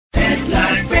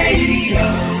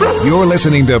You're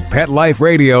listening to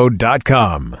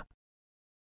PetLifeRadio.com.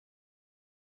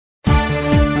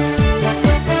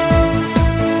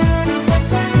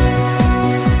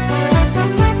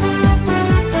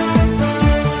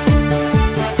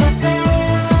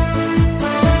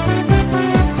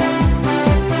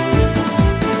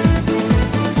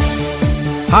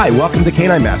 Hi, welcome to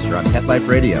Canine Master on Pet Life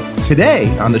Radio.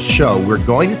 Today on the show, we're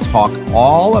going to talk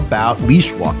all about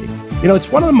leash walking. You know,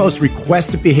 it's one of the most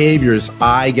requested behaviors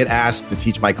I get asked to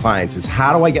teach my clients is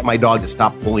how do I get my dog to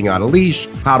stop pulling on a leash?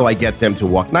 How do I get them to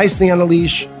walk nicely on a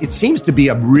leash? It seems to be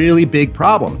a really big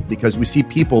problem because we see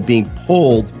people being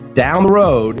pulled down the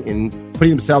road and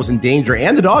putting themselves in danger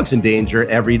and the dogs in danger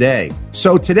every day.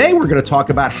 So today we're going to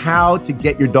talk about how to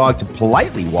get your dog to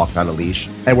politely walk on a leash.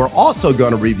 And we're also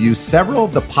going to review several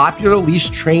of the popular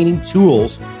leash training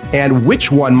tools and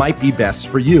which one might be best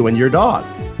for you and your dog.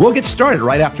 We'll get started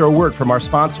right after a word from our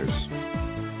sponsors.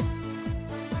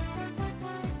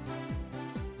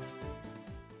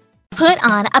 Put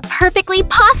on a perfectly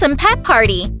pawsome pet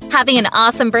party. Having an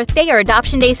awesome birthday or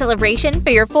adoption day celebration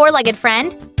for your four-legged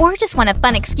friend? Or just want a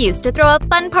fun excuse to throw a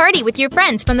fun party with your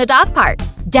friends from the dog park?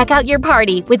 Deck out your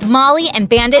party with Molly and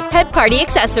Bandit Pet Party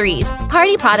accessories.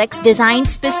 Party products designed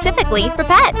specifically for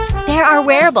pets. There are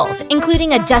wearables,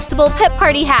 including adjustable pet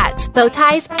party hats, bow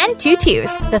ties, and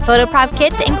tutus. The photo prop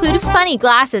kits include funny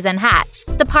glasses and hats.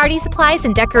 The party supplies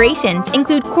and decorations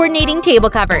include coordinating table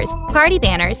covers, party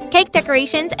banners, cake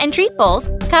decorations, and treat bowls,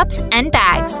 cups, and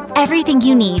bags. Everything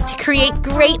you need to create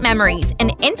great memories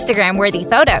and Instagram-worthy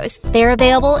photos. They're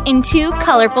available in 2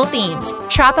 colorful themes,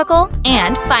 tropical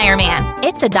and fireman.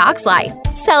 It's a dog's life.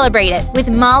 Celebrate it with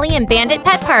Molly and Bandit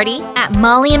Pet Party at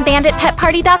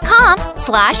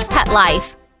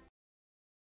mollyandbanditpetparty.com/petlife.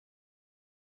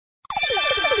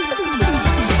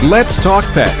 Let's talk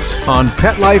pets on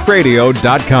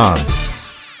PetLifeRadio.com.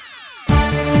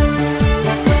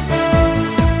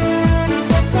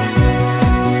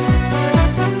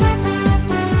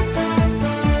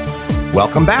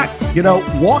 Welcome back. You know,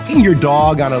 walking your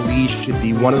dog on a leash should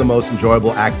be one of the most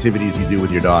enjoyable activities you do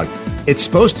with your dog. It's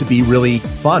supposed to be really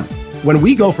fun. When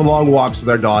we go for long walks with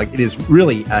our dog, it is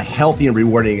really a healthy and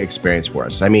rewarding experience for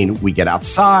us. I mean, we get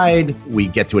outside, we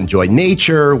get to enjoy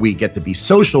nature, we get to be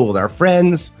social with our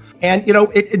friends. And, you know,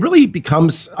 it really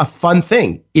becomes a fun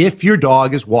thing if your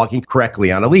dog is walking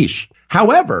correctly on a leash.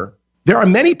 However, there are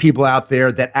many people out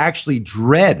there that actually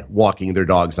dread walking their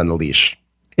dogs on a leash.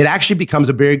 It actually becomes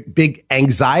a very big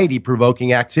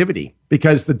anxiety-provoking activity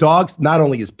because the dog not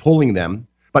only is pulling them,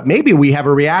 but maybe we have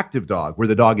a reactive dog where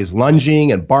the dog is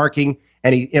lunging and barking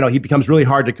and he becomes really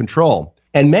hard to control.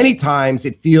 And many times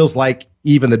it feels like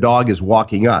even the dog is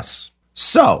walking us.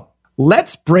 So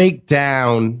let's break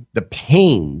down the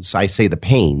pains, I say the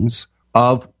pains,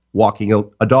 of walking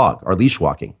a dog or leash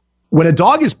walking. When a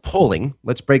dog is pulling,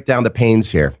 let's break down the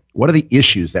pains here. What are the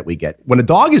issues that we get? When a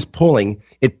dog is pulling,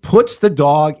 it puts the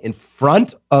dog in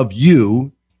front of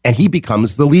you and he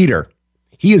becomes the leader.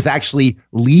 He is actually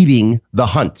leading the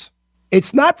hunt.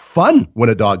 It's not fun when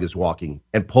a dog is walking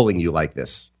and pulling you like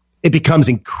this. It becomes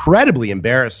incredibly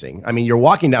embarrassing. I mean, you're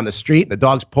walking down the street and the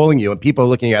dog's pulling you and people are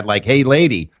looking at like, hey,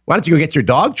 lady, why don't you go get your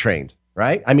dog trained,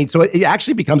 right? I mean, so it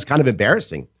actually becomes kind of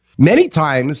embarrassing. Many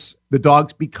times the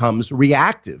dog becomes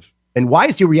reactive. And why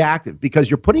is he reactive? Because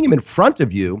you're putting him in front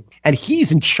of you and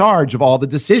he's in charge of all the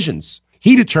decisions.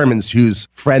 He determines who's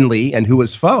friendly and who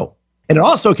is foe. And it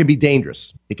also can be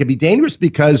dangerous. It can be dangerous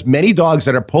because many dogs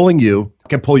that are pulling you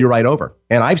can pull you right over.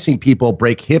 And I've seen people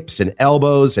break hips and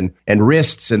elbows and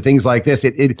wrists and things like this.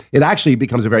 It actually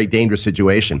becomes a very dangerous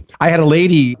situation. I had a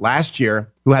lady last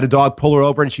year who had a dog pull her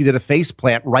over and she did a face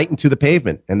plant right into the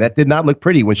pavement. And that did not look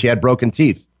pretty when she had broken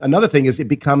teeth. Another thing is it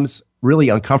becomes really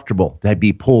uncomfortable to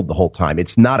be pulled the whole time.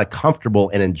 It's not a comfortable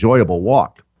and enjoyable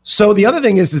walk. So the other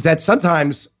thing is that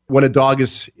sometimes when a dog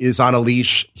is on a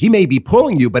leash, he may be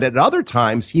pulling you, but at other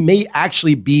times, he may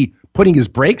actually be putting his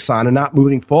brakes on and not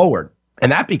moving forward.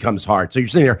 And that becomes hard. So you're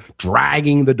sitting there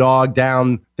dragging the dog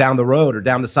down the road or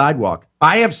down the sidewalk.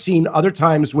 I have seen other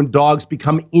times when dogs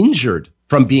become injured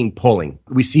from being pulling.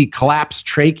 We see collapsed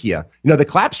trachea. You know, the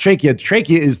collapsed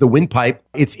trachea is the windpipe.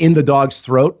 It's in the dog's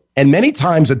throat. And many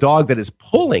times a dog that is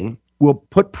pulling will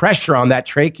put pressure on that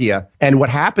trachea. And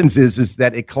what happens is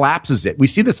that it collapses it. We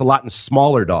see this a lot in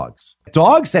smaller dogs.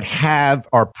 Dogs that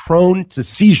are prone to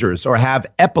seizures or have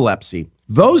epilepsy,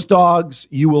 those dogs,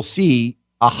 you will see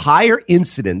a higher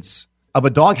incidence of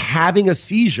a dog having a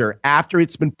seizure after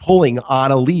it's been pulling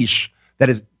on a leash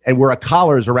and where a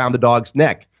collar is around the dog's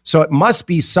neck. So it must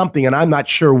be something, and I'm not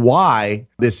sure why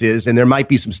this is, and there might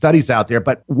be some studies out there,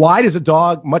 but why is a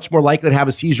dog much more likely to have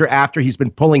a seizure after he's been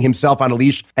pulling himself on a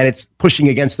leash and it's pushing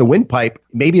against the windpipe?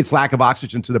 Maybe it's lack of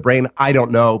oxygen to the brain. I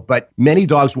don't know, but many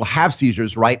dogs will have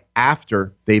seizures right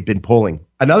after they've been pulling.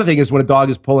 Another thing is when a dog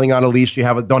is pulling on a leash, you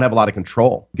don't have a lot of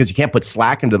control because you can't put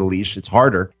slack into the leash. It's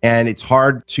harder, and it's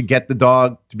hard to get the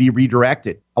dog to be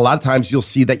redirected. A lot of times you'll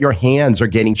see that your hands are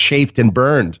getting chafed and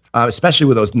burned, especially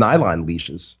with those nylon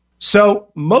leashes.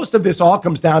 So most of this all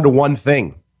comes down to one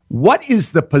thing. What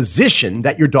is the position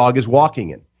that your dog is walking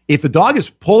in? If the dog is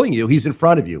pulling you, he's in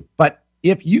front of you. But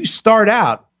if you start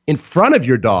out in front of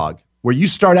your dog, where you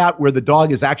start out where the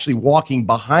dog is actually walking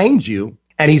behind you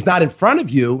and he's not in front of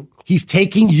you, he's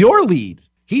taking your lead.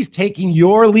 He's taking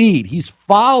your lead. He's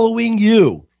following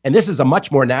you. And this is a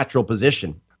much more natural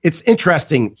position. It's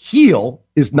interesting. Heel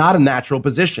is not a natural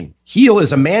position. Heel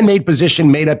is a man-made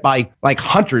position made up by like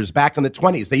hunters back in the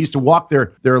 20s. They used to walk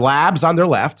their labs on their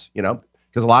left,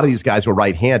 because a lot of these guys were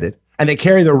right-handed, and they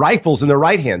carry their rifles in their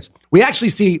right hands. We actually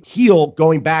see heel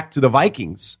going back to the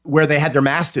Vikings where they had their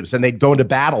mastiffs and they'd go into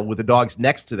battle with the dogs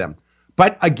next to them.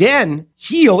 But again,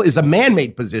 heel is a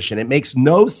man-made position. It makes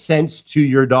no sense to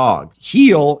your dog.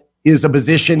 Heel is a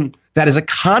position that is a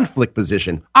conflict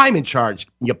position. I'm in charge.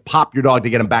 You pop your dog to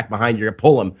get him back behind you, you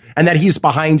pull him, and then he's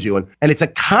behind you. And it's a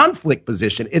conflict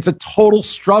position. It's a total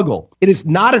struggle. It is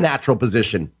not a natural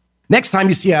position. Next time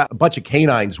you see a bunch of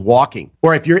canines walking,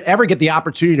 or if you ever get the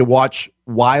opportunity to watch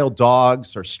wild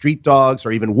dogs or street dogs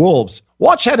or even wolves,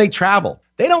 watch how they travel.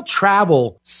 They don't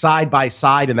travel side by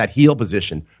side in that heel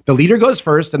position. The leader goes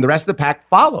first and the rest of the pack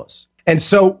follows. And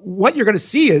so what you're going to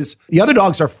see is the other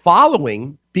dogs are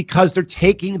following because they're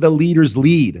taking the leader's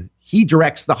lead. He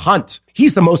directs the hunt.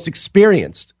 He's the most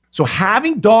experienced. So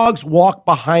having dogs walk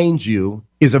behind you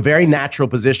is a very natural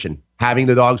position. Having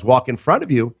the dogs walk in front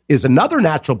of you is another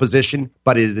natural position,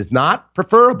 but it is not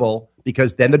preferable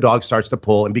because then the dog starts to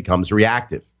pull and becomes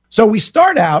reactive. So we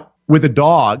start out with a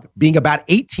dog being about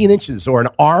 18 inches or an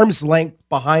arm's length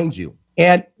behind you.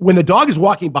 And when the dog is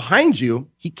walking behind you,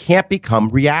 he can't become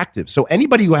reactive. So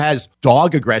anybody who has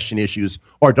dog aggression issues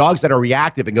or dogs that are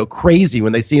reactive and go crazy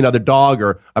when they see another dog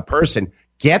or a person,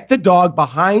 get the dog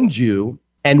behind you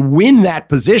and win that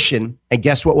position. And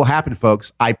guess what will happen,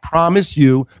 folks? I promise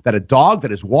you that a dog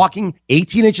that is walking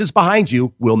 18 inches behind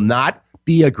you will not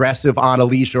be aggressive on a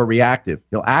leash or reactive.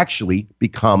 He'll actually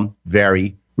become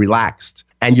very relaxed.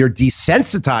 And you're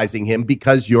desensitizing him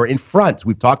because you're in front.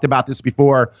 We've talked about this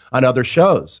before on other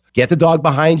shows. Get the dog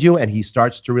behind you and he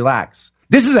starts to relax.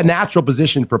 This is a natural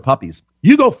position for puppies.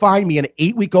 You go find me an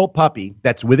 8-week-old puppy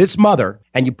that's with its mother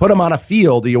and you put him on a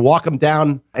field or you walk him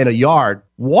down in a yard.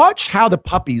 Watch how the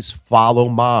puppies follow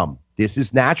mom. This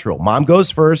is natural. Mom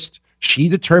goes first. She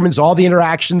determines all the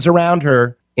interactions around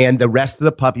her and the rest of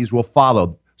the puppies will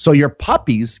follow. So your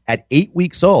puppies at 8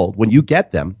 weeks old, when you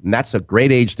get them, and that's a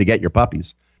great age to get your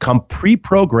puppies, come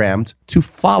pre-programmed to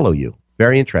follow you.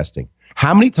 Very interesting.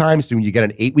 How many times do you get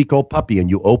an 8-week-old puppy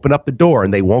and you open up the door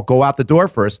and they won't go out the door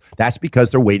first? That's because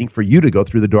they're waiting for you to go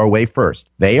through the doorway first.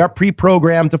 They are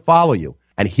pre-programmed to follow you.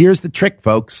 And here's the trick,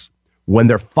 folks. When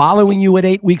they're following you at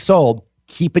 8 weeks old,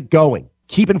 keep it going.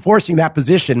 Keep enforcing that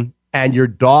position and your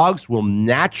dogs will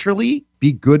naturally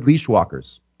be good leash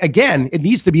walkers. Again, it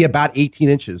needs to be about 18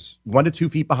 inches, 1 to 2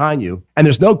 feet behind you. And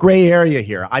there's no gray area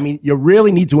here. I mean, you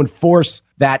really need to enforce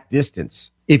that distance.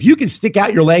 If you can stick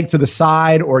out your leg to the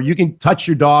side or you can touch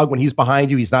your dog when he's behind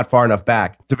you, he's not far enough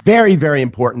back. It's very, very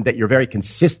important that you're very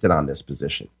consistent on this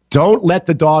position. Don't let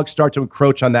the dog start to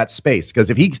encroach on that space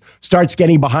because if he starts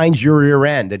getting behind your rear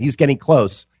end and he's getting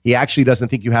close, he actually doesn't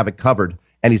think you have it covered.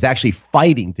 And he's actually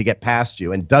fighting to get past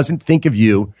you and doesn't think of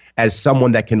you as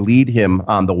someone that can lead him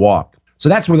on the walk. So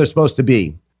that's where they're supposed to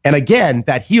be. And again,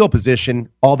 that heel position,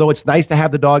 although it's nice to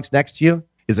have the dogs next to you,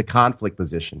 is a conflict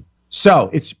position.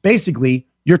 So it's basically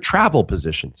your travel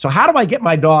position. So how do I get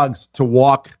my dogs to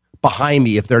walk behind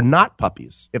me if they're not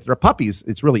puppies? If they're puppies,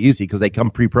 it's really easy because they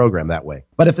come pre-programmed that way.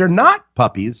 But if they're not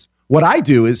puppies, what I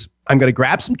do is I'm going to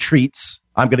grab some treats.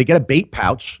 I'm going to get a bait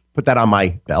pouch, put that on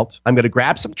my belt. I'm going to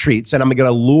grab some treats and I'm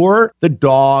going to lure the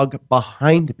dog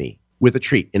behind me with a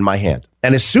treat in my hand.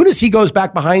 And as soon as he goes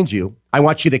back behind you, I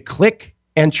want you to click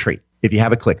and treat if you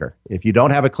have a clicker. If you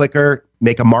don't have a clicker,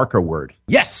 make a marker word.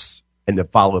 Yes. And then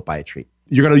follow it by a treat.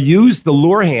 You're going to use the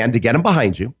lure hand to get him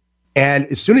behind you. And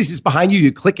as soon as he's behind you,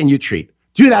 you click and you treat.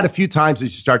 Do that a few times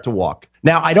as you start to walk.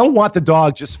 Now, I don't want the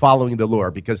dog just following the lure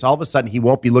because all of a sudden he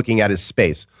won't be looking at his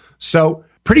space. So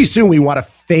pretty soon we want to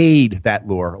fade that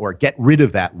lure or get rid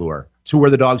of that lure. to where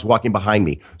the dog's walking behind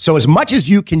me. So as much as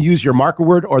you can use your marker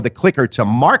word or the clicker to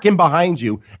mark him behind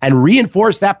you and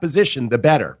reinforce that position, the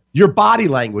better. Your body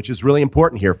language is really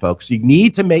important here, folks. You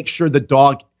need to make sure the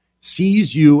dog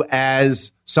sees you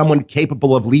as someone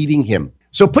capable of leading him.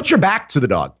 So put your back to the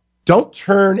dog. Don't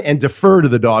turn and defer to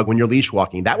the dog when you're leash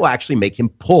walking. That will actually make him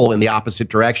pull in the opposite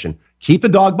direction. Keep the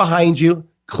dog behind you.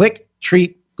 Click,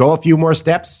 treat, go a few more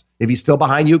steps. If he's still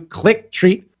behind you, click,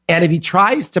 treat. And if he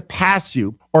tries to pass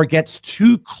you or gets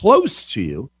too close to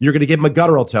you, you're going to give him a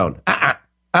guttural tone.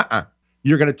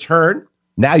 You're going to turn.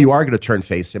 Now you are going to turn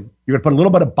face him. You're going to put a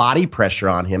little bit of body pressure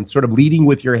on him, sort of leading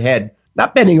with your head,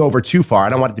 not bending over too far. I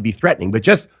don't want it to be threatening, but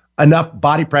just enough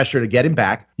body pressure to get him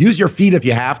back. Use your feet if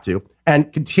you have to,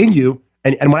 and continue.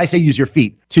 And when I say use your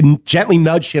feet, to gently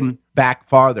nudge him back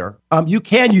farther. You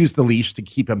can use the leash to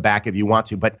keep him back if you want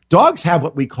to, but dogs have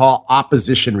what we call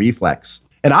opposition reflex.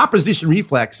 An opposition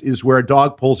reflex is where a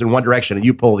dog pulls in one direction and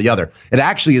you pull the other. It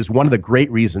actually is one of the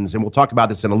great reasons, and we'll talk about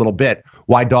this in a little bit,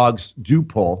 why dogs do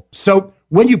pull. So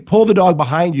when you pull the dog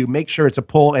behind you, make sure it's a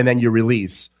pull and then you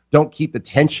release. Don't keep the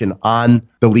tension on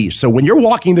the leash. So when you're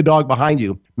walking the dog behind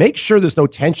you, make sure there's no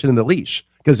tension in the leash.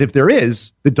 Because if there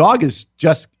is, the dog is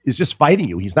just fighting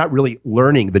you. He's not really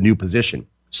learning the new position.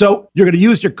 So you're going to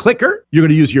use your clicker. You're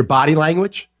going to use your body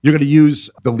language. You're going to use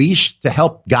the leash to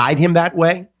help guide him that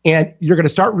way. And you're going to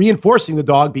start reinforcing the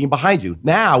dog being behind you.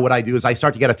 Now what I do is I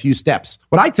start to get a few steps.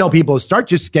 What I tell people is start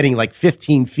just getting like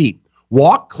 15 feet.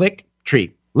 Walk, click,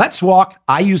 treat. Let's walk.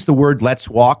 I use the word let's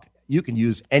walk. You can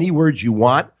use any words you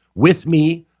want with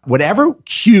me. Whatever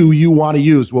cue you want to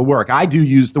use will work. I do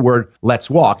use the word let's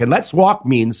walk. And let's walk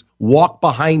means walk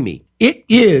behind me. It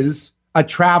is a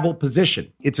travel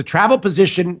position. It's a travel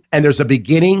position, and there's a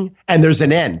beginning and there's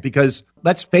an end, because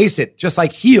let's face it, just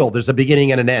like heel, there's a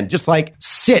beginning and an end. Just like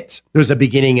sit, there's a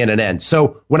beginning and an end.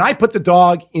 So when I put the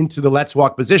dog into the let's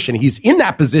walk position, he's in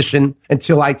that position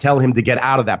until I tell him to get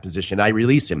out of that position. I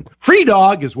release him. Free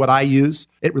dog is what I use.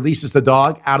 It releases the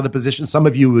dog out of the position. Some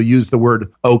of you will use the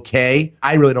word okay.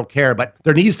 I really don't care, but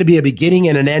there needs to be a beginning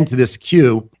and an end to this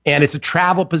cue, and it's a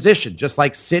travel position, just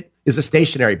like sit is a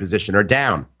stationary position or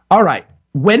down. All right.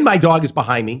 When my dog is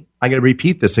behind me, I'm going to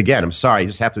repeat this again. I'm sorry. I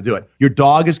just have to do it. Your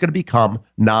dog is going to become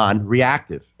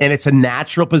non-reactive. And it's a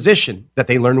natural position that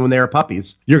they learn when they were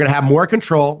puppies. You're going to have more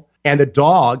control. And the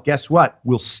dog, guess what,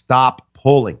 will stop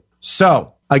pulling.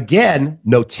 So again,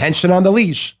 no tension on the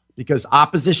leash, because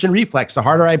opposition reflex, the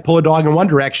harder I pull a dog in one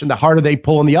direction, the harder they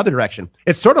pull in the other direction.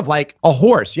 It's sort of like a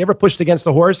horse. You ever pushed against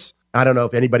a horse? I don't know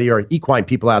if anybody are equine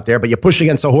people out there, but you push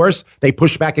against a horse, they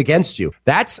push back against you.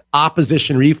 That's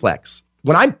opposition reflex.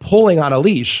 When I'm pulling on a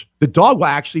leash, the dog will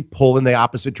actually pull in the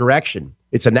opposite direction.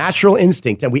 It's a natural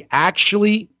instinct, and we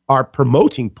actually are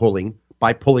promoting pulling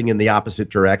by pulling in the opposite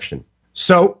direction.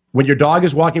 So when your dog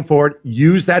is walking forward,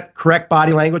 use that correct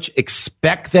body language.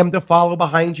 Expect them to follow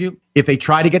behind you. If they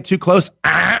try to get too close,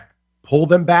 pull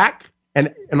them back.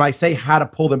 And when I say how to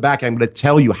pull them back, I'm going to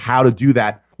tell you how to do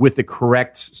that with the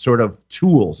correct sort of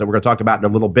tools that we're going to talk about in a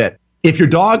little bit. If your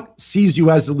dog sees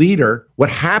you as the leader, what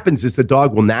happens is the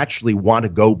dog will naturally want to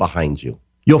go behind you.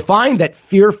 You'll find that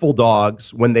fearful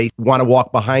dogs, when they want to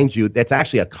walk behind you, that's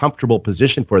actually a comfortable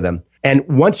position for them. And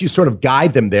once you sort of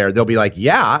guide them there, they'll be like,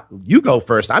 yeah, you go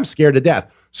first. I'm scared to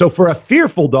death. So for a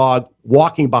fearful dog,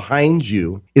 walking behind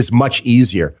you is much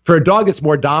easier. For a dog that's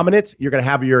more dominant, you're going to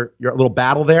have your little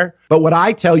battle there. But what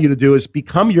I tell you to do is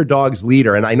become your dog's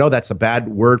leader. And I know that's a bad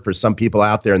word for some people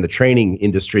out there in the training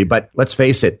industry, but let's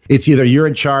face it, it's either you're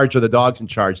in charge or the dog's in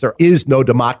charge. There is no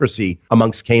democracy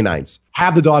amongst canines.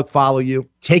 Have the dog follow you.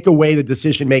 Take away the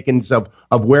decision makings of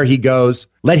where he goes.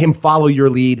 Let him follow your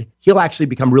lead. He'll actually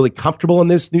become really comfortable in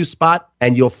this new spot,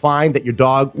 and you'll find that your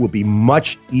dog will be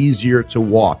much easier to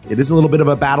walk. It is a little bit of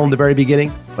a battle in the very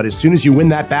beginning, but as soon as you win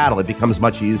that battle, it becomes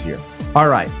much easier. All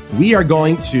right, we are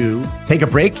going to take a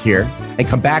break here and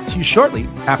come back to you shortly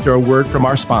after a word from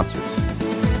our sponsors.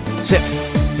 Sit.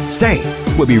 Stay.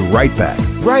 We'll be right back,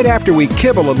 right after we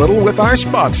kibble a little with our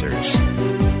sponsors.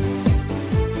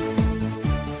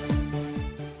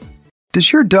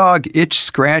 Does your dog itch,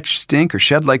 scratch, stink, or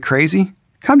shed like crazy?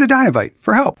 Come to Dinovite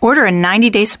for help. Order a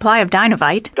 90-day supply of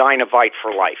Dinovite. Dinovite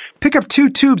for life. Pick up 2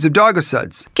 tubes of Doggo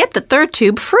Suds. Get the 3rd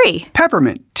tube free.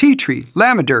 Peppermint, tea tree,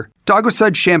 lavender, Doggo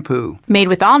Sud shampoo. Made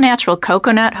with all-natural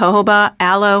coconut, jojoba,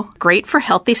 aloe. Great for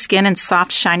healthy skin and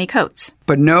soft, shiny coats.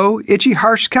 But no itchy,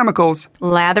 harsh chemicals.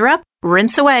 Lather up,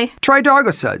 rinse away. Try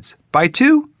Doggo Suds. Buy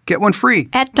 2, get 1 free.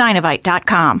 At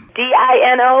Dinovite.com.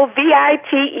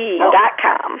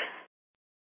 DINOVITE.com.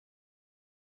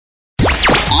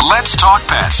 Let's talk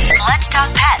pets. Let's talk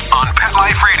pets On Pet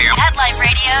Life Radio. Pet Life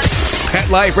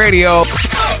Radio.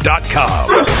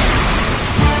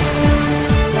 PetLifeRadio.com.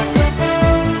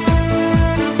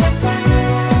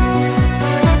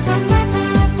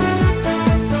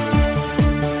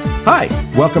 Hi,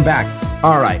 welcome back.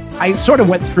 All right, I sort of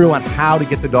went through on how to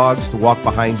get the dogs to walk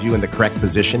behind you in the correct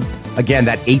position. Again,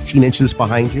 that 18 inches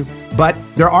behind you. But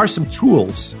there are some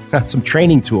tools, some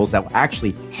training tools that will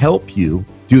actually help you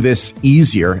do this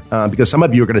easier because some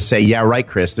of you are going to say, yeah, right,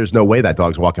 Chris, there's no way that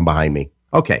dog's walking behind me.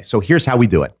 Okay, so here's how we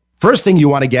do it. First thing you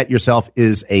want to get yourself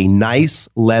is a nice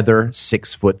leather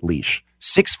 6-foot leash.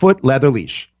 6-foot leather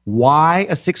leash. Why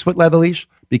a 6-foot leather leash?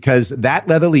 Because that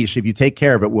leather leash, if you take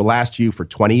care of it, will last you for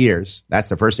 20 years. That's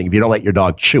the first thing, if you don't let your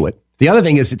dog chew it. The other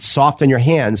thing is it's soft on your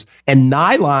hands, and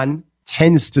nylon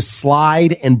tends to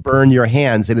slide and burn your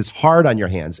hands, and it's hard on your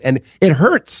hands, and it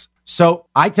hurts. So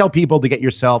I tell people to get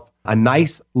yourself a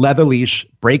nice leather leash,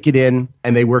 break it in,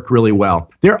 and they work really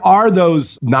well. There are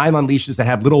those nylon leashes that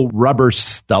have little rubber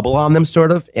stubble on them,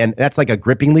 sort of, and that's like a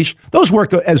gripping leash. Those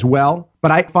work as well, but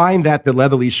I find that the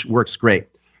leather leash works great.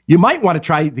 You might want to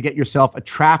try to get yourself a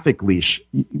traffic leash.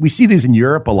 We see these in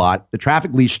Europe a lot. The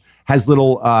traffic leash has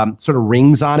little sort of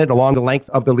rings on it along the length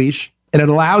of the leash, and it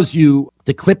allows you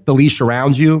to clip the leash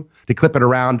around you, to clip it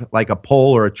around like a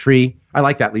pole or a tree. I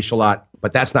like that leash a lot,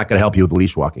 but that's not going to help you with the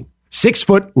leash walking.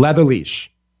 6-foot leather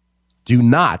leash. Do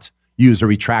not use a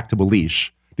retractable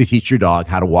leash to teach your dog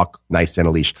how to walk nice in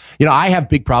a leash. You know, I have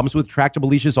big problems with retractable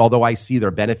leashes, although I see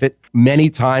their benefit. Many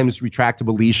times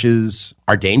retractable leashes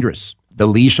are dangerous. The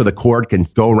leash or the cord can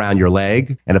go around your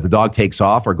leg, and if the dog takes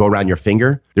off or go around your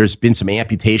finger, there's been some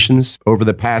amputations over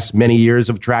the past many years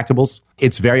of retractables.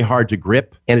 It's very hard to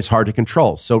grip, and it's hard to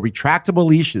control. So retractable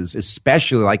leashes,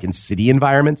 especially like in city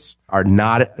environments, are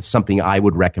not something I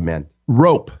would recommend.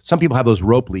 Rope. Some people have those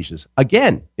rope leashes.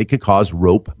 Again, it could cause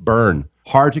rope burn.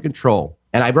 Hard to control.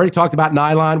 And I've already talked about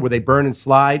nylon, where they burn and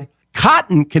slide.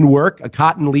 Cotton can work, a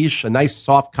cotton leash, a nice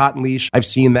soft cotton leash. I've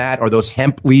seen that, or those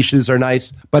hemp leashes are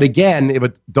nice. But again, if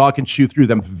a dog can chew through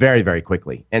them very, very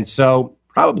quickly. And so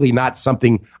probably not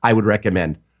something I would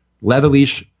recommend. Leather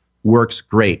leash works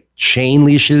great. Chain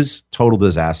leashes, total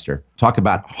disaster. Talk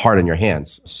about hard on your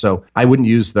hands. So I wouldn't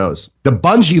use those. The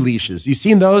bungee leashes, you've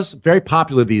seen those? Very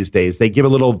popular these days. They give a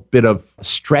little bit of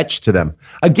stretch to them.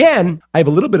 Again, I have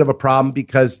a little bit of a problem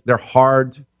because they're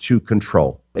hard to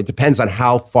control. It depends on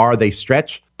how far they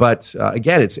stretch. But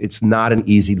again, it's not an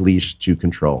easy leash to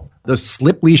control. Those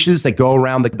slip leashes that go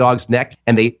around the dog's neck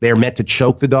and they're meant to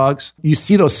choke the dogs. You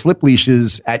see those slip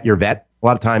leashes at your vet. A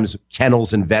lot of times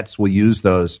kennels and vets will use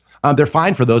those. They're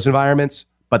fine for those environments,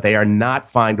 but they are not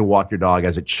fine to walk your dog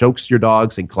as it chokes your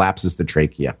dogs and collapses the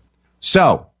trachea.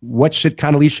 So what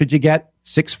kind of leash should you get?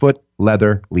 6-foot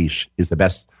leather leash is the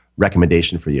best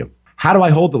recommendation for you. How do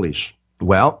I hold the leash?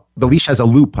 Well, the leash has a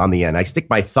loop on the end. I stick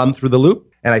my thumb through the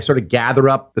loop and I sort of gather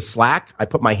up the slack. I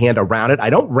put my hand around it. I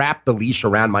don't wrap the leash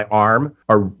around my arm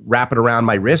or wrap it around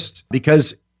my wrist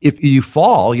because if you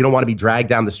fall, you don't want to be dragged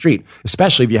down the street,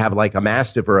 especially if you have like a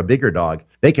Mastiff or a bigger dog.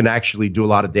 They can actually do a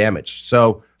lot of damage.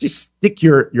 So just stick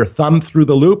your thumb through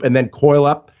the loop and then coil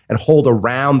up and hold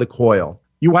around the coil.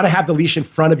 You want to have the leash in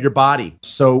front of your body.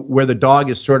 So where the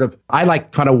dog is sort of, I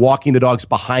like kind of walking the dogs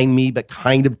behind me, but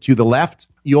kind of to the left.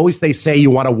 They say you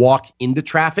want to walk into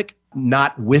traffic,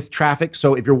 not with traffic.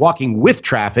 So if you're walking with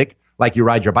traffic, like you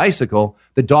ride your bicycle,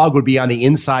 the dog would be on the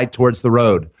inside towards the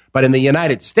road. But in the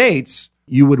United States,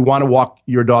 you would want to walk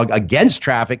your dog against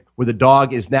traffic where the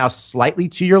dog is now slightly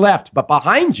to your left, but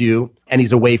behind you, and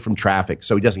he's away from traffic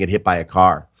so he doesn't get hit by a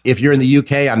car. If you're in the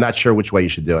UK, I'm not sure which way you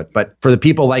should do it. But for the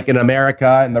people like in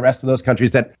America and the rest of those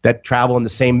countries that travel in the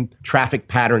same traffic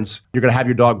patterns, you're going to have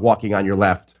your dog walking on your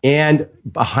left and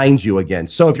behind you again.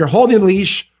 So if you're holding the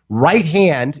leash, right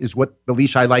hand is what the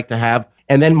leash I like to have.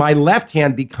 And then my left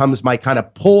hand becomes my kind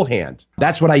of pull hand.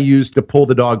 That's what I use to pull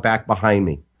the dog back behind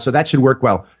me. So that should work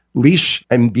well. Leash,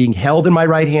 I'm being held in my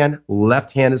right hand.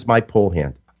 Left hand is my pull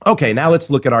hand. Okay, now let's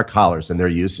look at our collars and their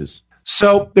uses.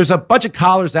 So there's a bunch of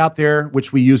collars out there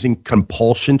which we use in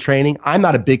compulsion training. I'm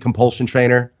not a big compulsion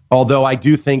trainer, although I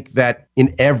do think that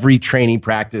in every training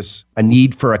practice, a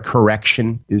need for a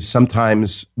correction is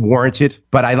sometimes warranted.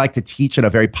 But I like to teach in a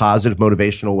very positive,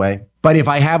 motivational way. But if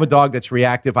I have a dog that's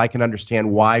reactive, I can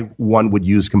understand why one would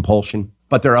use compulsion.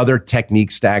 But there are other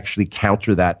techniques to actually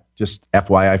counter that. Just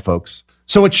FYI, folks.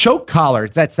 So a choke collar,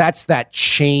 that's that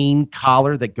chain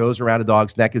collar that goes around a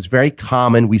dog's neck, is very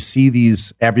common. We see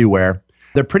these everywhere.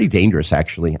 They're pretty dangerous,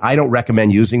 actually. I don't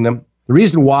recommend using them. The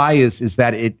reason why is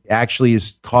that it actually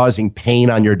is causing pain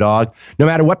on your dog. No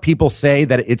matter what people say,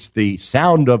 that it's the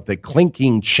sound of the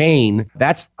clinking chain,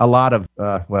 that's a lot of,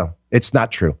 it's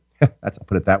not true. I'll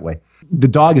put it that way. The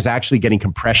dog is actually getting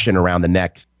compression around the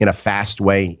neck in a fast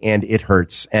way, and it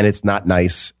hurts, and it's not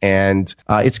nice. And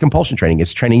it's compulsion training.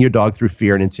 It's training your dog through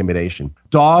fear and intimidation.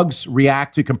 Dogs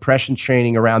react to compression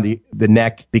training around the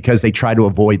neck because they try to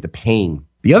avoid the pain.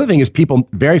 The other thing is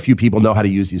very few people know how to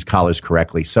use these collars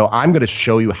correctly. So I'm going to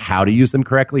show you how to use them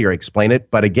correctly or explain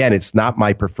it. But again, it's not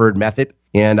my preferred method.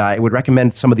 And I would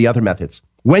recommend some of the other methods.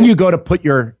 When you go to put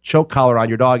your choke collar on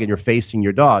your dog and you're facing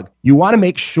your dog, you want to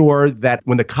make sure that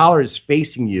when the collar is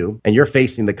facing you and you're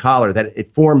facing the collar, that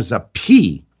it forms a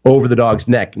P over the dog's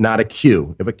neck, not a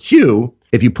Q.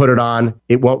 If you put it on,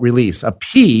 it won't release. A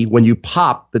P, when you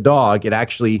pop the dog,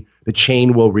 the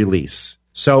chain will release.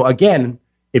 So again,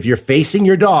 if you're facing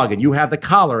your dog and you have the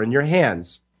collar in your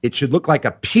hands, it should look like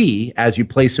a P as you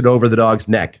place it over the dog's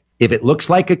neck. If it looks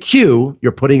like a Q,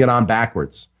 you're putting it on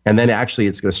backwards. And then actually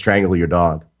it's going to strangle your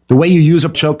dog. The way you use a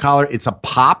choke collar, it's a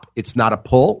pop. It's not a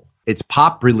pull. It's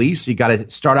pop release. You got to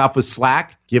start off with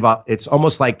slack, give up. It's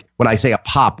almost like when I say a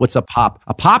pop, what's a pop?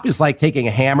 A pop is like taking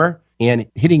a hammer and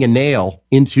hitting a nail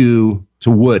into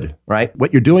wood, right?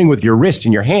 What you're doing with your wrist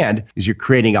and your hand is you're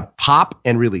creating a pop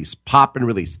and release, pop and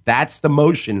release. That's the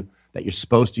motion that you're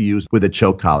supposed to use with a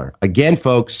choke collar. Again,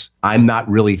 folks, I'm not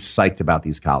really psyched about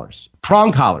these collars.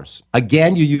 Prong collars.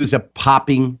 Again, you use a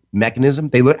popping mechanism.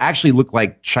 They actually look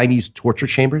like Chinese torture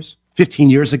chambers. 15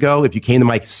 years ago, if you came to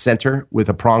my center with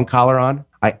a prong collar on,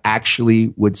 I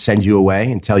actually would send you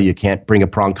away and tell you can't bring a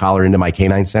prong collar into my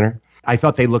canine center. I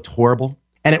thought they looked horrible.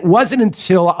 And it wasn't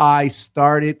until I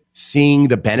started seeing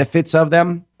the benefits of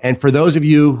them. And for those of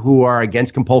you who are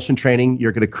against compulsion training,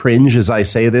 you're going to cringe as I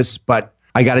say this, but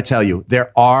I got to tell you,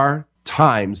 there are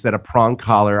times that a prong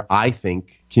collar, I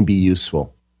think, can be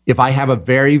useful. If I have a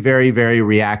very, very, very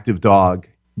reactive dog,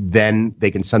 then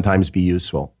they can sometimes be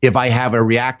useful. If I have a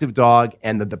reactive dog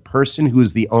and the person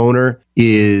who's the owner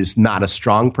is not a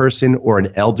strong person or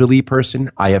an elderly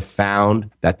person, I have found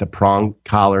that the prong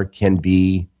collar can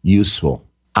be useful.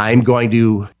 I'm going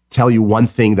to tell you one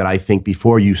thing that I think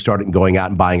before you start going out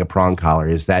and buying a prong collar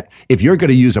is that if you're going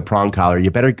to use a prong collar,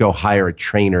 you better go hire a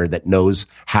trainer that knows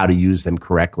how to use them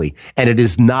correctly. And it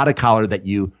is not a collar that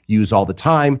you use all the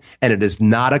time. And it is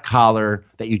not a collar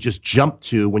that you just jump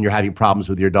to when you're having problems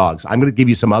with your dogs. I'm going to give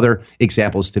you some other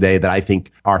examples today that I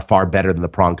think are far better than the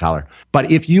prong collar. But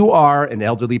if you are an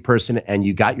elderly person and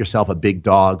you got yourself a big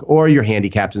dog, or you're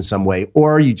handicapped in some way,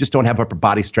 or you just don't have upper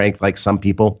body strength like some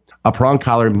people, a prong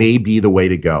collar may be the way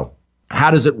to go. How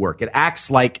does it work? It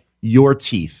acts like your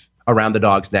teeth around the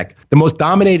dog's neck. The most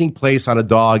dominating place on a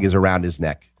dog is around his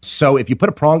neck. So if you put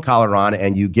a prong collar on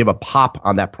and you give a pop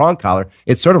on that prong collar,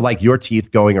 it's sort of like your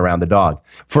teeth going around the dog.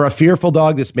 For a fearful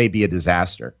dog, this may be a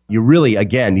disaster. You really,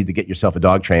 again, need to get yourself a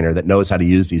dog trainer that knows how to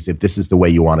use these if this is the way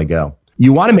you want to go.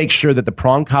 You want to make sure that the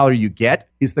prong collar you get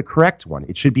is the correct one.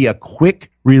 It should be a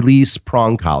quick release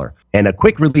prong collar. And a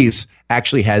quick release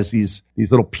actually has these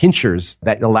little pinchers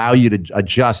that allow you to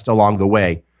adjust along the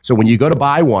way. So when you go to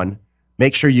buy one,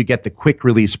 make sure you get the quick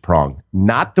release prong,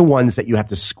 not the ones that you have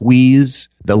to squeeze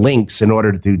the links in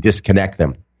order to disconnect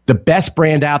them. The best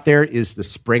brand out there is the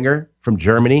Springer from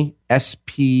Germany,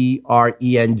 Sprenger,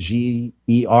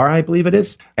 I believe it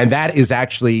is. And that is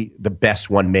actually the best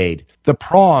one made. The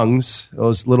prongs,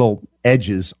 those little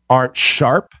edges, aren't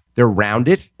sharp. They're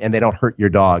rounded and they don't hurt your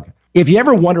dog. If you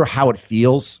ever wonder how it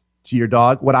feels to your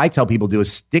dog, what I tell people to do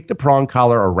is stick the prong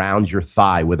collar around your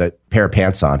thigh with a pair of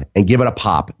pants on and give it a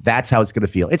pop. That's how it's going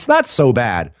to feel. It's not so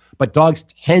bad, but dogs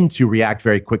tend to react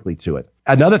very quickly to it.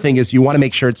 Another thing is you want to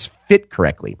make sure it's fit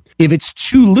correctly. If it's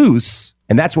too loose,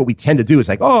 and that's what we tend to do, is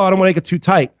like, oh, I don't want to make it too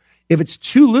tight. If it's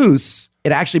too loose,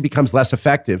 it actually becomes less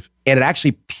effective and it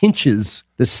actually pinches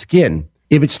the skin.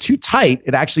 If it's too tight,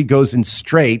 it actually goes in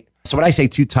straight. So when I say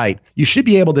too tight, you should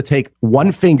be able to take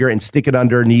one finger and stick it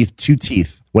underneath two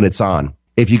teeth when it's on.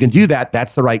 If you can do that,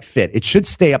 that's the right fit. It should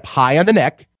stay up high on the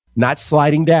neck, not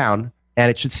sliding down, and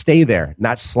it should stay there,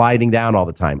 not sliding down all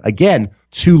the time. Again,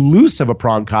 too loose of a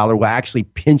prong collar will actually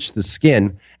pinch the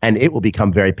skin and it will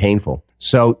become very painful.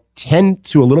 So tend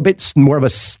to a little bit more of a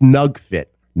snug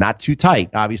fit, not too tight.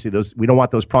 Obviously, we don't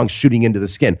want those prongs shooting into the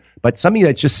skin, but something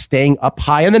that's just staying up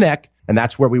high in the neck, and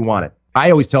that's where we want it. I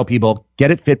always tell people,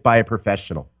 get it fit by a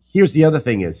professional. Here's the other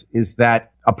thing is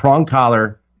that a prong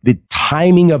collar, the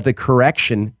timing of the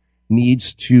correction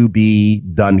needs to be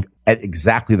done at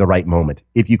exactly the right moment.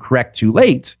 If you correct too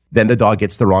late, then the dog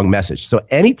gets the wrong message. So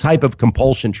any type of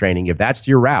compulsion training, if that's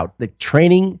your route, the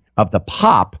training of the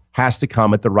pop has to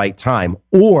come at the right time,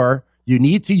 or you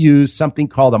need to use something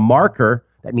called a marker.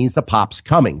 That means the pop's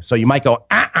coming. So you might go,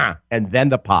 and then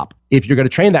the pop. If you're going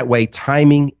to train that way,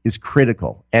 timing is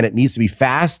critical and it needs to be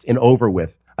fast and over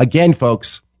with. Again,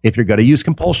 folks, if you're going to use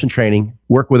compulsion training,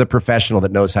 work with a professional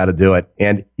that knows how to do it.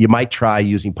 And you might try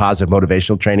using positive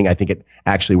motivational training. I think it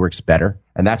actually works better.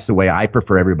 And that's the way I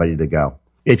prefer everybody to go.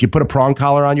 If you put a prong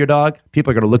collar on your dog,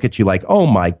 people are going to look at you like, oh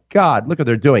my God, look what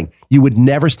they're doing. You would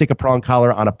never stick a prong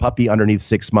collar on a puppy underneath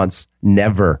 6 months.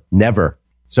 Never, never.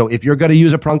 So if you're going to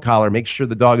use a prong collar, make sure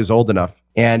the dog is old enough.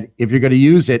 And if you're going to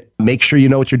use it, make sure you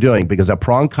know what you're doing, because a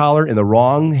prong collar in the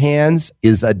wrong hands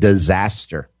is a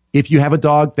disaster. If you have a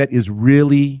dog that is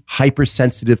really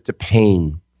hypersensitive to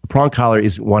pain, a prong collar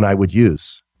is one I would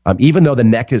use. Even though the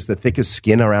neck is the thickest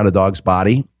skin around a dog's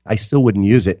body, I still wouldn't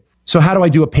use it. So how do I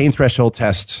do a pain threshold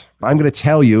test? I'm going to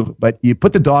tell you, but you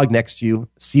put the dog next to you,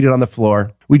 seated on the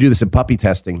floor. We do this in puppy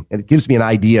testing, and it gives me an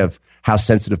idea of how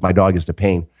sensitive my dog is to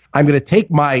pain. I'm going to take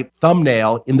my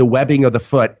thumbnail in the webbing of the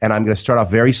foot, and I'm going to start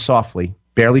off very softly,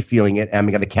 barely feeling it, and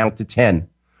I'm going to count to 10.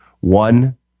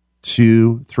 1,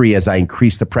 2, 3, as I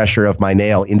increase the pressure of my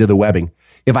nail into the webbing.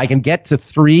 If I can get to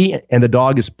 3 and the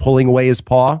dog is pulling away his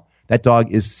paw, that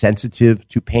dog is sensitive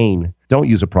to pain. Don't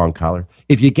use a prong collar.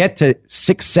 If you get to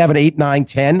 6, 7, 8, 9,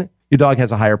 10, your dog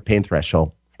has a higher pain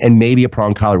threshold, and maybe a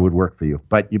prong collar would work for you.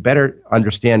 But you better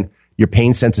understand your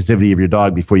pain sensitivity of your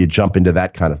dog before you jump into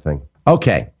that kind of thing.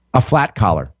 Okay, a flat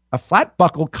collar. A flat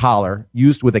buckle collar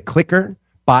used with a clicker,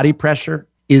 body pressure,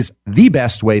 is the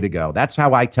best way to go. That's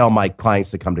how I tell my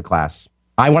clients to come to class.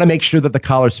 I want to make sure that the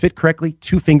collars fit correctly,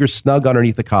 2 fingers snug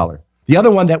underneath the collar. The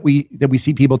other one that we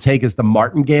see people take is the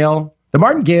martingale. The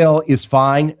martingale is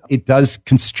fine. It does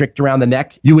constrict around the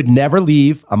neck. You would never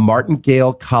leave a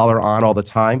martingale collar on all the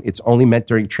time. It's only meant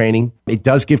during training. It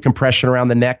does give compression around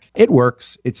the neck. It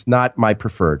works. It's not my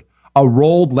preferred. A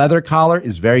rolled leather collar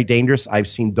is very dangerous. I've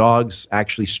seen dogs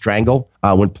actually strangle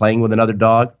when playing with another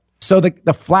dog. So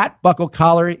the flat buckle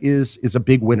collar is a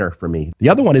big winner for me. The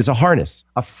other one is a harness.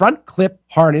 A front clip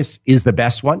harness is the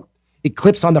best one. It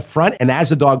clips on the front, and as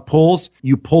the dog pulls,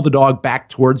 you pull the dog back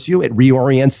towards you. It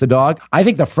reorients the dog. I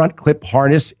think the front clip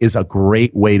harness is a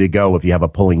great way to go if you have a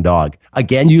pulling dog.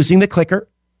 Again, using the clicker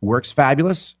works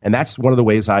fabulous, and that's one of the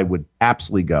ways I would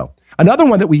absolutely go. Another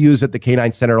one that we use at the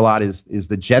Canine Center a lot is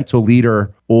the Gentle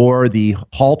Leader or the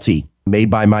Halti, made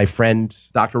by my friend,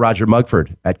 Dr. Roger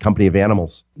Mugford at Company of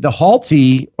Animals. The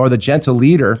Halti or the Gentle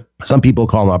Leader, some people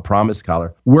call them a promise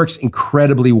collar, works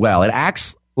incredibly well. It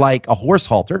acts like a horse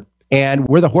halter, and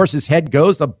where the horse's head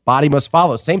goes, the body must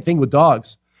follow. Same thing with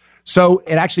dogs. So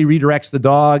it actually redirects the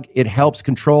dog. It helps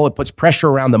control. It puts pressure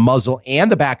around the muzzle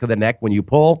and the back of the neck when you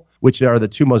pull, which are the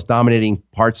 2 most dominating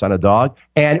parts on a dog.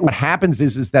 And what happens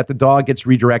is that the dog gets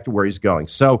redirected where he's going.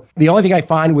 So the only thing I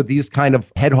find with these kind of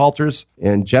head halters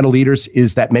and gentle leaders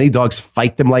is that many dogs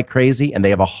fight them like crazy, and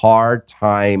they have a hard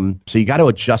time. So you got to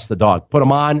adjust the dog. Put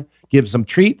them on, give some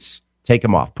treats, take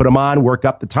them off. Put them on, work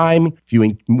up the time. If you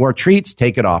need more treats,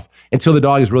 take it off until the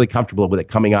dog is really comfortable with it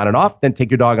coming on and off. Then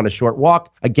take your dog on a short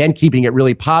walk. Again, keeping it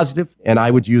really positive. And I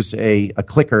would use a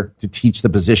clicker to teach the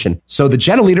position. So the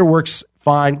Gentle Leader works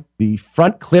fine. The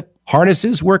front clip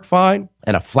harnesses work fine.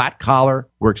 And a flat collar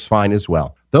works fine as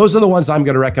well. Those are the ones I'm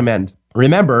going to recommend.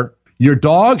 Remember, your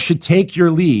dog should take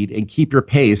your lead and keep your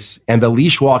pace. And the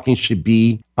leash walking should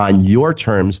be on your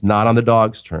terms, not on the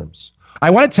dog's terms. I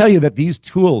want to tell you that these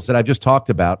tools that I've just talked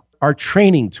about are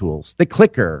training tools. The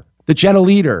clicker, the Gentle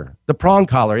Leader, the prong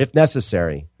collar, if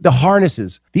necessary, the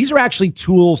harnesses. These are actually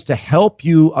tools to help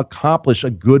you accomplish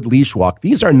a good leash walk.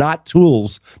 These are not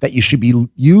tools that you should be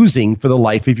using for the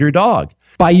life of your dog.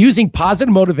 By using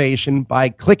positive motivation, by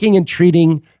clicking and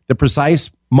treating the precise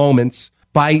moments,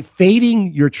 by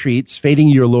fading your treats, fading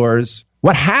your lures,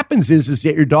 what happens is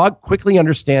that your dog quickly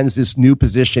understands this new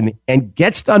position and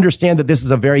gets to understand that this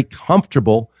is a very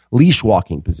comfortable leash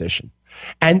walking position.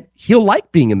 And he'll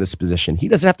like being in this position. He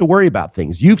doesn't have to worry about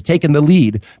things. You've taken the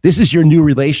lead. This is your new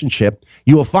relationship.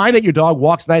 You will find that your dog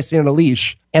walks nicely on a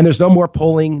leash, and there's no more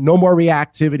pulling, no more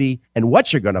reactivity. And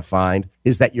what you're going to find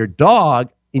is that your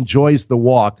dog enjoys the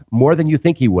walk more than you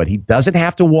think he would. He doesn't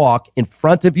have to walk in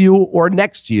front of you or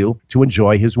next to you to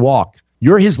enjoy his walk.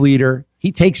 You're his leader.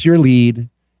 He takes your lead,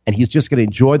 and he's just going to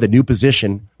enjoy the new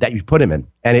position that you put him in.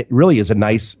 And it really is a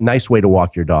nice way to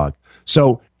walk your dog.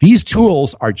 So these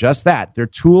tools are just that. They're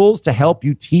tools to help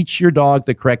you teach your dog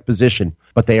the correct position,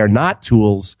 but they are not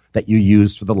tools that you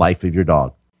use for the life of your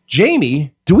dog.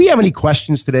 Jamie, do we have any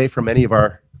questions today from any of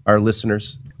our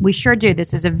listeners? We sure do.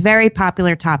 This is a very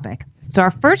popular topic. So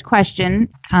our first question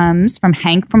comes from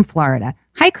Hank from Florida.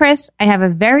 Hi, Chris. I have a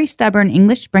very stubborn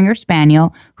English Springer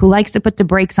Spaniel who likes to put the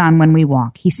brakes on when we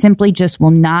walk. He simply just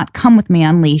will not come with me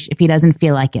on leash if he doesn't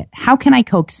feel like it. How can I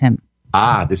coax him?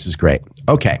 This is great.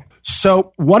 Okay.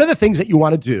 So one of the things that you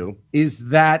want to do is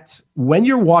that when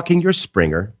you're walking your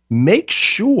Springer, make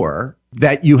sure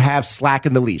that you have slack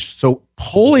in the leash. So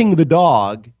pulling the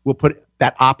dog will put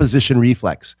that opposition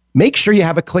reflex. Make sure you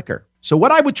have a clicker. So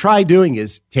what I would try doing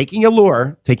is taking a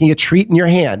lure, taking a treat in your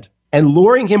hand, and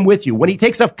luring him with you. When he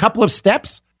takes a couple of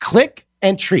steps, click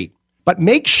and treat. But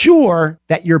make sure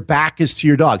that your back is to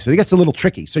your dog. So it gets a little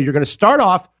tricky. So you're going to start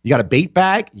off, you got a bait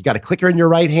bag, you got a clicker in your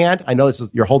right hand. I know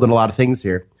you're holding a lot of things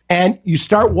here. And you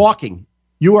start walking.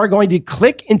 You are going to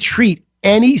click and treat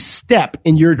any step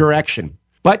in your direction.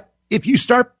 But if you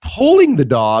start pulling the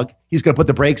dog, he's going to put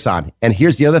the brakes on. And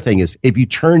here's the other thing is, if you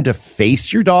turn to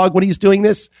face your dog when he's doing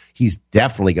this, he's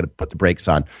definitely going to put the brakes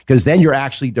on, because then you're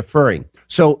actually deferring.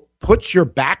 So put your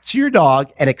back to your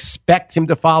dog and expect him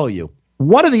to follow you.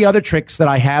 One of the other tricks that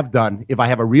I have done, if I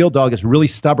have a real dog that's really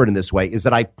stubborn in this way, is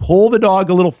that I pull the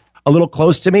dog a little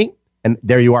close to me, and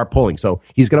there you are pulling. So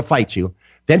he's going to fight you.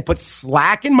 Then put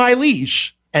slack in my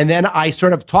leash, and then I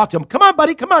sort of talk to him, come on,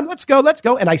 buddy, come on, let's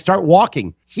go. And I start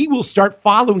walking. He will start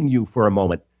following you for a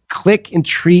moment. Click and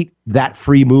treat that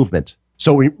free movement.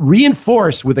 So we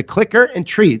reinforce with a clicker and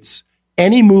treats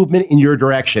any movement in your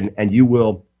direction, and you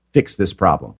will fix this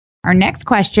problem. Our next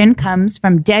question comes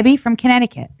from Debbie from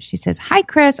Connecticut. She says, hi,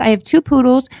 Chris. I have 2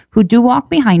 poodles who do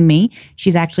walk behind me.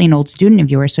 She's actually an old student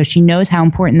of yours, so she knows how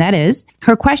important that is.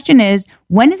 Her question is,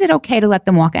 when is it okay to let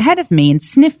them walk ahead of me and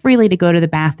sniff freely to go to the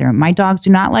bathroom? My dogs do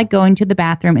not like going to the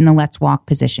bathroom in the let's walk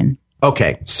position.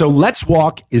 Okay, so let's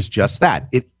walk is just that.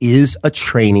 It is a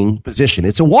training position.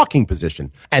 It's a walking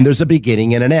position, and there's a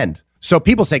beginning and an end. So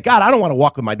people say, God, I don't want to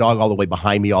walk with my dog all the way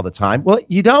behind me all the time. Well,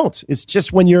 you don't. It's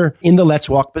just when you're in the let's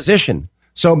walk position.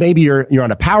 So maybe you're on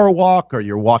a power walk, or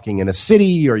you're walking in a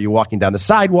city, or you're walking down the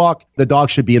sidewalk. The dog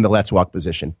should be in the let's walk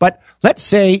position. But let's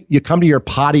say you come to your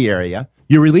potty area,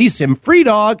 you release him, free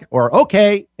dog, or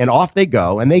okay, and off they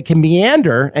go. And they can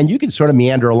meander, and you can sort of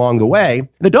meander along the way.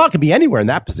 The dog can be anywhere in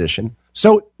that position.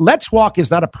 So let's walk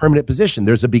is not a permanent position.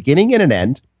 There's a beginning and an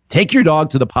end. Take your dog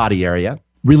to the potty area.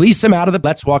 Release him out of the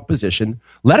let's walk position,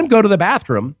 let him go to the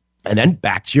bathroom, and then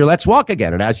back to your let's walk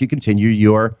again. And as you continue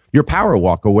your power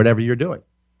walk or whatever you're doing.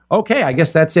 Okay, I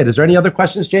guess that's it. Is there any other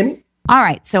questions, Jamie? All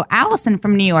right. So Allison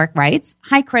from New York writes,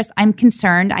 hi, Chris. I'm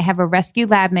concerned. I have a rescue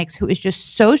lab mix who is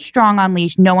just so strong on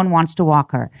leash, no one wants to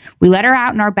walk her. We let her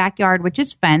out in our backyard, which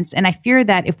is fenced, and I fear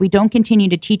that if we don't continue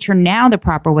to teach her now the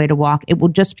proper way to walk, it will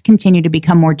just continue to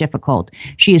become more difficult.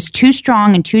 She is too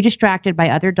strong and too distracted by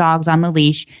other dogs on the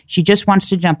leash. She just wants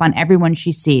to jump on everyone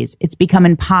she sees. It's become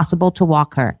impossible to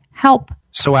walk her. Help.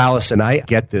 So Allison, I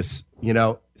get this.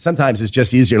 Sometimes it's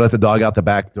just easier to let the dog out the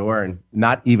back door and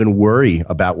not even worry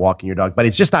about walking your dog. But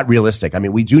it's just not realistic. I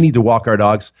mean, we do need to walk our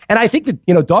dogs. And I think that,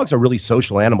 dogs are really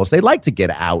social animals. They like to get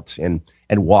out and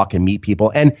walk and meet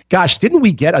people. And gosh, didn't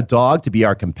we get a dog to be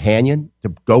our companion,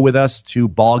 to go with us to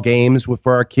ball games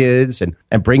for our kids and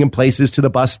bring them places to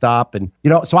the bus stop? And,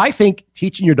 so I think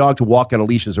teaching your dog to walk on a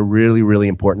leash is a really, really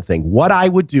important thing. What I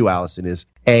would do, Allison, is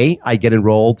I get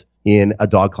enrolled in a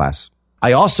dog class.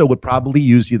 I also would probably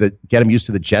get them used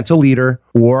to the gentle leader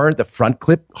or the front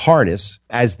clip harness,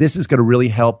 as this is going to really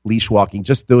help leash walking.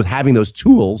 Just having those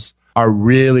tools are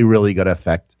really, really going to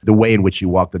affect the way in which you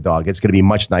walk the dog. It's going to be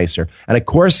much nicer. And of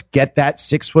course, get that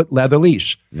 6-foot leather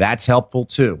leash. That's helpful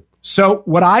too. So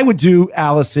what I would do,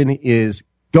 Allison, is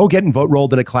go get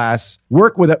enrolled in a class,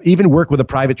 work with a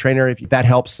private trainer if that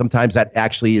helps. Sometimes that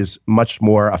actually is much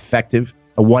more effective.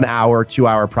 A 1 hour, 2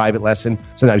 hour private lesson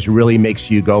sometimes really makes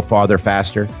you go farther,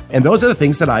 faster. And those are the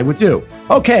things that I would do.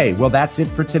 Okay, well, that's it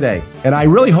for today. And I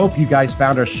really hope you guys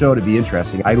found our show to be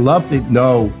interesting. I love to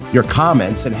know your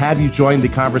comments and have you join the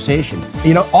conversation.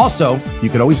 Also, you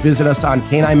can always visit us on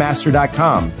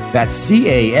caninemaster.com. That's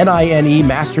CANINE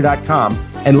master.com.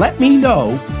 And let me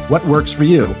know what works for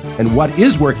you and what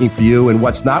is working for you and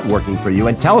what's not working for you.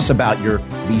 And tell us about your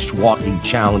leash walking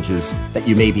challenges that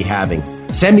you may be having.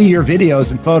 Send me your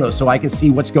videos and photos so I can see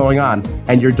what's going on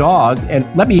and your dog, and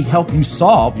let me help you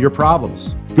solve your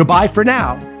problems. Goodbye for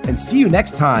now, and see you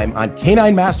next time on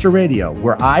Canine Master Radio,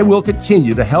 where I will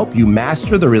continue to help you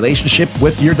master the relationship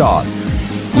with your dog.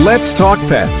 Let's Talk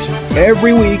Pets,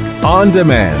 every week on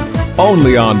demand,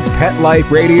 only on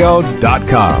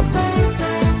PetLifeRadio.com.